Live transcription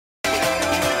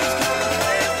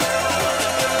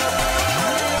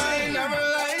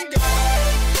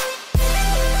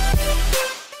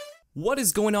What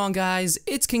is going on, guys?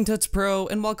 It's King Tuts Pro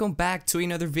and welcome back to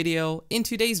another video. In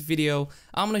today's video,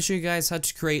 I'm going to show you guys how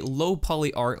to create low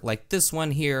poly art like this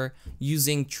one here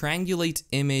using Triangulate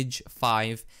Image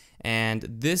 5. And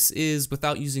this is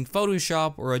without using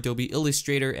Photoshop or Adobe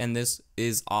Illustrator, and this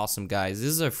is awesome, guys. This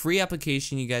is a free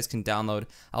application you guys can download.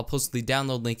 I'll post the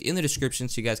download link in the description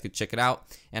so you guys could check it out.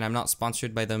 And I'm not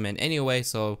sponsored by them in any way,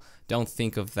 so don't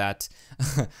think of that.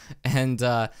 And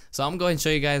so I'm going to show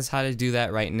you guys how to do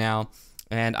that right now.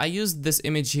 And I used this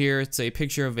image here. It's a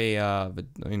picture of a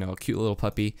cute little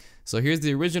puppy. So here's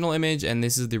the original image, and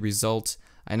this is the result.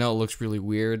 I know it looks really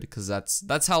weird because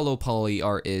that's how low poly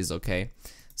art is, okay?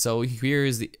 So here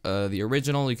is the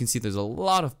original. You can see there's a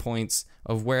lot of points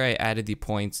of where I added the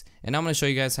points, and I'm going to show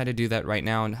you guys how to do that right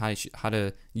now and how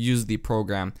to use the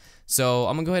program. So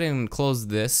I'm going to go ahead and close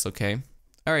this, okay?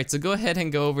 Alright, so go ahead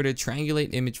and go over to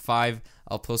Triangulate Image 5.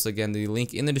 I'll post again the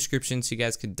link in the description so you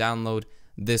guys can download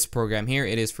this program here.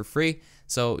 It is for free.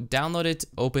 So download it,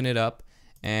 open it up,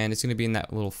 and it's going to be in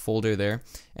that little folder there.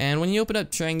 And when you open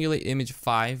up Triangulate Image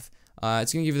 5,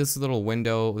 it's going to give you this little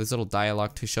window, this little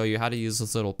dialog to show you how to use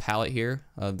this little palette here,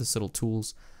 this little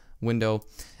tools window.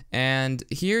 And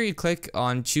here you click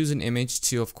on choose an image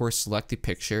to, of course, select the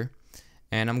picture.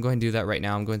 And I'm going to do that right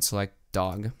now. I'm going to select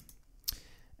dog.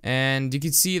 And you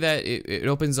can see that it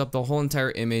opens up the whole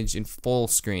entire image in full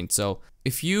screen. So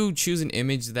if you choose an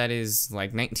image that is like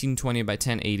 1920 by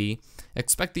 1080,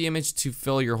 expect the image to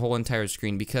fill your whole entire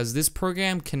screen because this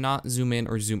program cannot zoom in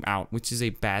or zoom out, which is a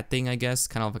bad thing, I guess,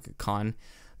 kind of like a con.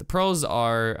 The pros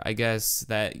are, I guess,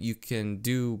 that you can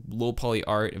do low poly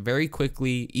art very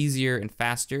quickly, easier and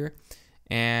faster.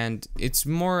 And it's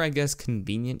more, I guess,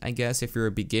 convenient, I guess, if you're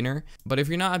a beginner. But if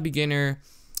you're not a beginner,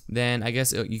 then I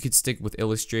guess you could stick with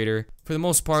Illustrator. For the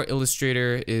most part,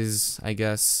 Illustrator is, I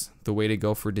guess, the way to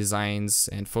go for designs,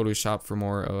 and Photoshop for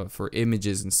more for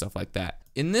images and stuff like that.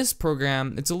 In this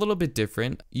program, it's a little bit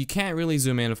different. You can't really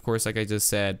zoom in, of course, like I just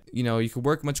said. You know, you can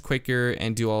work much quicker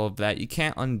and do all of that. You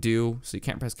can't undo, so you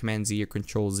can't press Command Z or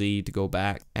Control Z to go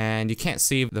back. And you can't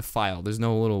save the file. There's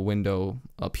no little window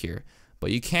up here.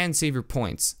 But you can save your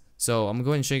points. So I'm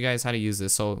going to show you guys how to use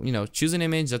this. So, you know, choose an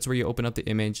image. That's where you open up the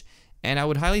image. And I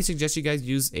would highly suggest you guys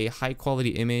use a high quality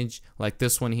image like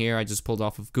this one here I just pulled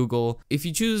off of Google. If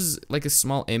you choose like a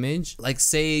small image, like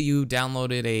say you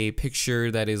downloaded a picture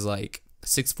that is like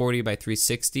 640 by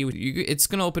 360, it's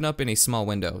gonna open up in a small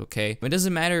window, okay? It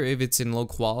doesn't matter if it's in low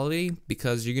quality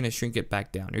because you're gonna shrink it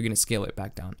back down, you're gonna scale it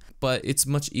back down, but it's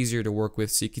much easier to work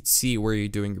with so you can see where you're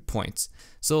doing your points.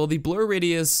 So the blur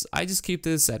radius, I just keep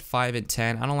this at 5 and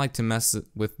 10. I don't like to mess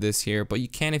with this here, but you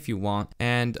can if you want.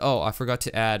 And oh, I forgot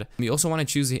to add, you also want to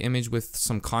choose the image with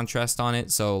some contrast on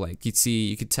it, so like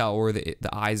you could tell where the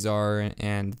eyes are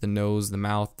and the nose, the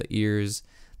mouth, the ears,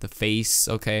 the face,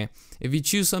 okay? If you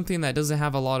choose something that doesn't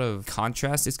have a lot of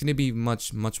contrast, it's going to be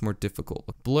much more difficult.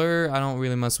 Blur, I don't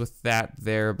really mess with that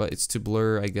there, but it's to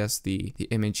blur, I guess, the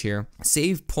image here.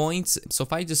 Save points. So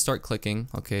if I just start clicking,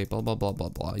 okay, blah, blah, blah, blah,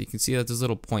 blah, you can see that there's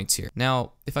little points here.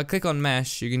 Now, if I click on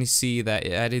mesh, you're going to see that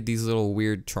it added these little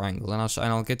weird triangles, and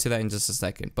I'll get to that in just a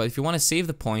second. But if you want to save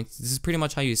the points, this is pretty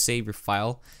much how you save your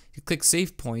file. You click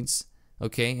save points,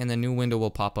 okay, and the new window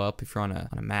will pop up. If you're on a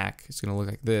Mac, it's going to look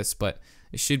like this, but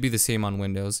it should be the same on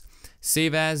Windows.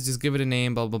 Save as, just give it a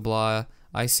name, blah, blah, blah.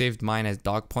 I saved mine as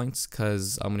dog points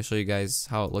because I'm going to show you guys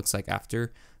how it looks like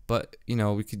after. But, you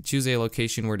know, we could choose a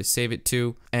location where to save it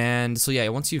to. And so, yeah,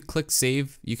 once you click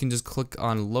save, you can just click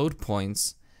on load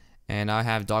points. And I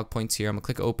have dog points here. I'm going to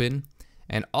click open.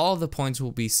 And all of the points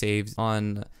will be saved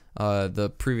on the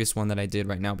previous one that I did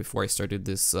right now before I started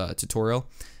this tutorial.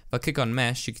 If I click on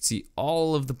mesh, you can see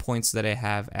all of the points that I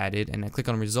have added, and I click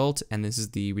on result, and this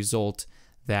is the result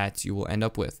that you will end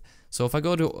up with. So if I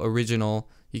go to original,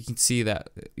 you can see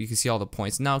all the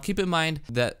points. Now keep in mind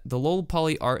that the low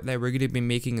poly art that we're going to be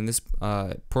making in this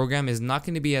program is not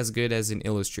going to be as good as in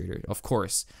Illustrator, of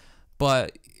course,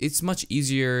 but it's much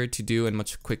easier to do and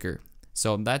much quicker.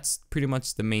 So that's pretty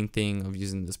much the main thing of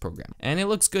using this program. And it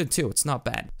looks good too, it's not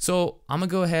bad. So I'm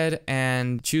gonna go ahead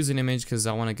and choose an image because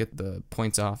I wanna get the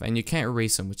points off, and you can't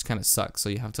erase them, which kind of sucks, so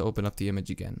you have to open up the image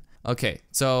again. Okay,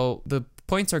 so the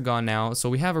points are gone now. So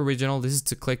we have original, this is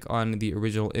to click on the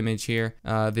original image here.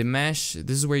 The mesh,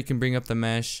 this is where you can bring up the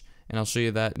mesh, and I'll show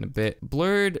you that in a bit.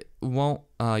 Blurred, you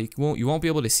won't be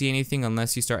able to see anything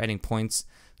unless you start adding points.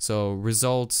 So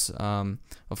results,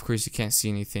 of course you can't see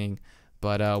anything.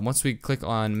 But once we click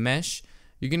on mesh,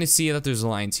 you're gonna see that there's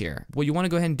lines here. What you want to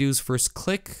go ahead and do is first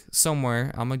click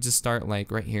somewhere. I'm gonna just start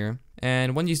like right here,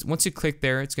 and once you click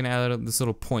there, it's gonna add this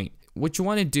little point. what you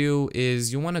want to do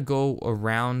is you want to go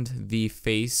around the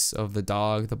face of the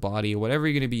dog, the body, whatever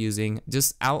you're going to be using.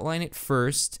 Just outline it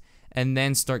first and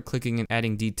then start clicking and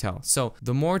adding detail. So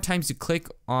the more times you click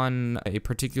on a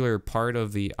particular part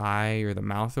of the eye or the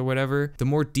mouth or whatever, the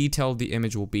more detailed the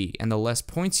image will be. And the less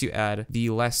points you add, the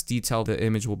less detailed the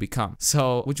image will become.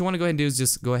 So what you want to go ahead and do is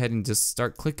just go ahead and just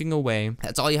start clicking away.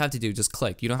 That's all you have to do, just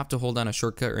click. You don't have to hold down a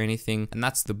shortcut or anything. And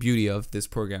that's the beauty of this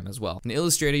program as well. In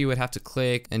Illustrator, you would have to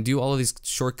click and do all of these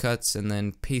shortcuts and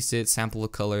then paste it, sample a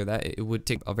color. That it would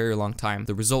take a very long time.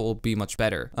 The result will be much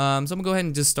better. So I'm gonna go ahead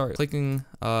and just start clicking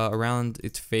around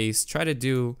its face. Try to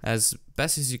do as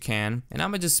best as you can, and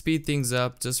I'm gonna just speed things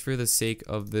up just for the sake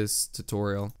of this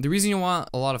tutorial. The reason you want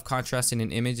a lot of contrast in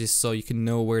an image is so you can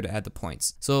know where to add the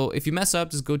points. So if you mess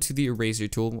up, just go to the eraser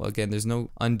tool. Again, there's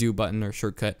no undo button or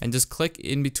shortcut, and just click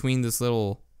in between this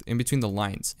little in between the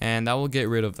lines, and that will get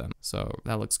rid of them. So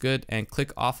that looks good, and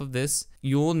click off of this.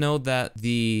 You will know that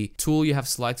the tool you have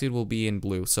selected will be in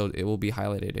blue, so it will be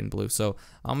highlighted in blue. So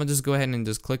I'm gonna just go ahead and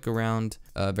just click around,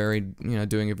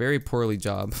 doing a very poorly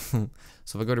job.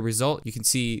 So if I go to result, you can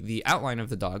see the outline of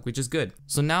the dog, which is good.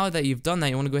 So now that you've done that,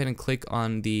 you want to go ahead and click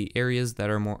on the areas that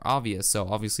are more obvious. So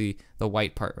obviously the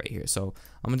white part right here. So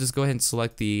I'm gonna just go ahead and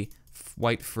select the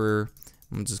white fur.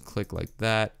 I'm gonna just click like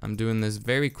that. I'm doing this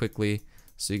very quickly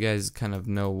so you guys kind of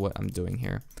know what I'm doing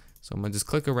here. So I'm gonna just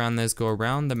click around this, go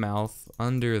around the mouth,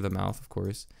 under the mouth, of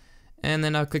course, and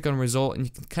then I'll click on result, and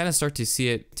you can kind of start to see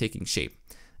it taking shape.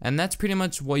 And that's pretty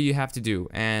much what you have to do.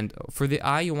 And for the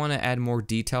eye, you want to add more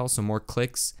detail, so more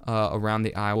clicks around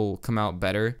the eye will come out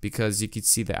better because you can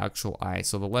see the actual eye.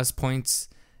 So the less points,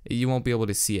 you won't be able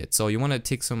to see it. So you want to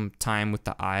take some time with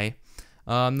the eye.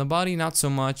 The body, not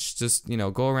so much. Just,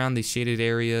 go around the shaded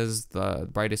areas, the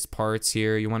brightest parts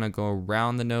here. You want to go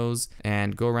around the nose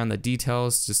and go around the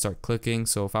details. Just start clicking.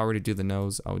 So if I were to do the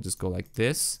nose, I would just go like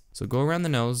this. So go around the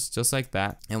nose just like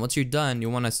that. And once you're done, you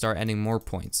want to start adding more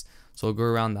points. So go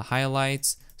around the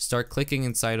highlights, start clicking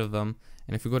inside of them.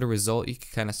 And if we go to result, you can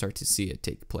kind of start to see it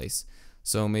take place.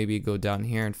 So maybe go down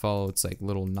here and follow its like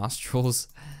little nostrils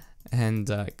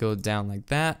and go down like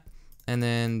that. And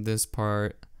then this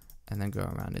part, and then go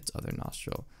around its other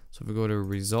nostril. So if we go to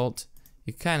result,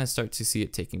 you kind of start to see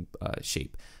it taking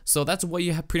shape. So that's what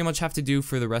you pretty much have to do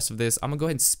for the rest of this. I'm gonna go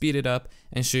ahead and speed it up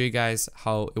and show you guys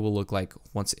how it will look like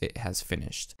once it has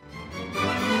finished.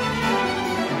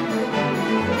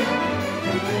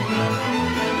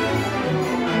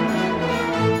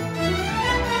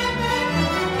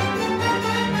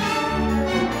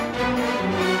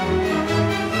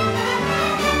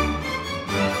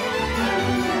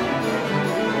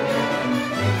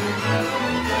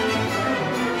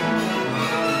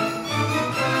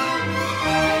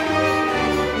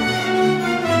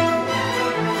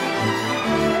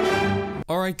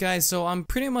 Alright guys, so I'm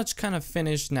pretty much kind of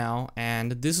finished now,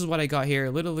 and this is what I got here.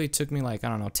 It literally took me like, I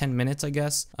don't know, 10 minutes I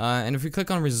guess. And if we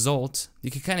click on result,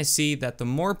 you can kind of see that the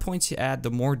more points you add,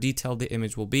 the more detailed the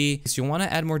image will be. So you want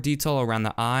to add more detail around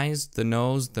the eyes, the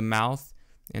nose, the mouth,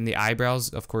 and the eyebrows.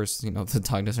 Of course, the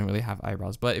dog doesn't really have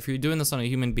eyebrows, but if you're doing this on a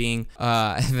human being,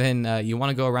 then you want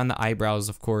to go around the eyebrows,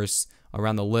 of course,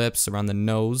 around the lips, around the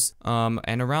nose,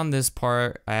 and around this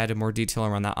part, I added more detail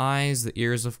around the eyes, the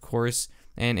ears, of course.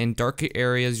 And in darker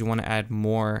areas, you want to add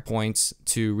more points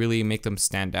to really make them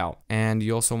stand out. And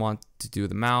you also want to do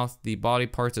the mouth, the body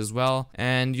parts as well.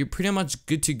 And you're pretty much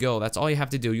good to go. That's all you have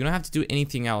to do. You don't have to do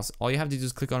anything else. All you have to do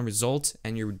is click on result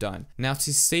and you're done. Now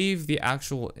to save the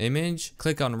actual image,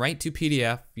 click on write to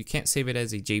PDF. You can't save it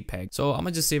as a JPEG. So I'm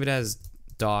gonna just save it as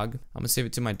dog. I'm gonna save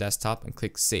it to my desktop and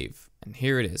click save. And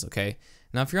here it is, okay?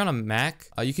 Now if you're on a Mac,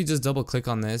 you can just double click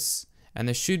on this. And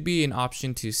there should be an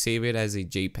option to save it as a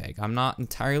JPEG. I'm not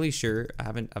entirely sure.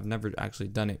 I've never actually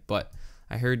done it, but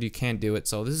I heard you can't do it.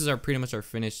 So this is pretty much our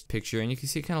finished picture, and you can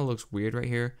see it kind of looks weird right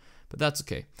here, but that's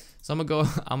okay. So I'm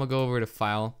gonna go over to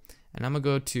File, and I'm gonna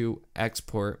go to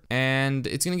Export, and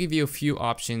it's gonna give you a few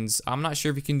options. I'm not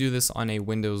sure if you can do this on a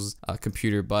Windows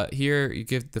computer, but here you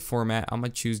give the format. I'm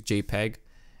gonna choose JPEG.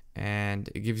 And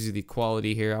it gives you the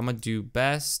quality here. I'm gonna do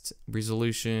best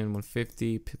resolution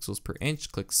 150 pixels per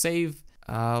inch. Click save.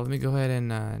 Let me go ahead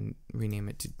and rename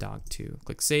it to dog 2.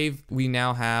 Click save. We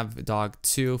now have dog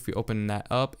 2. If we open that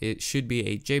up, it should be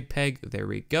a JPEG. There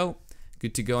we go.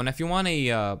 Good to go. And if you want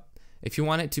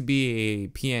it to be a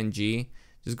PNG,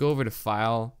 just go over to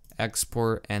File,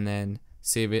 Export, and then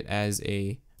save it as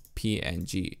a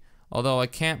PNG. Although I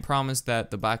can't promise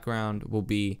that the background will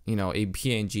be, a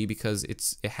PNG because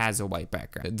it has a white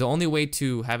background. The only way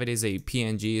to have it as a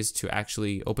PNG is to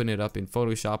actually open it up in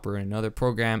Photoshop or another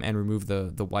program and remove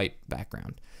the white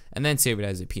background. and then save it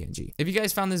as a PNG. If you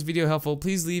guys found this video helpful,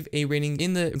 please leave a rating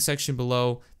in the section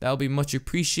below. That will be much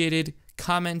appreciated.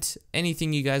 Comment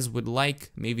anything you guys would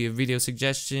like, maybe a video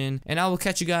suggestion, and I will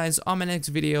catch you guys on my next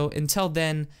video. Until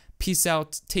then, peace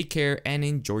out, take care, and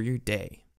enjoy your day.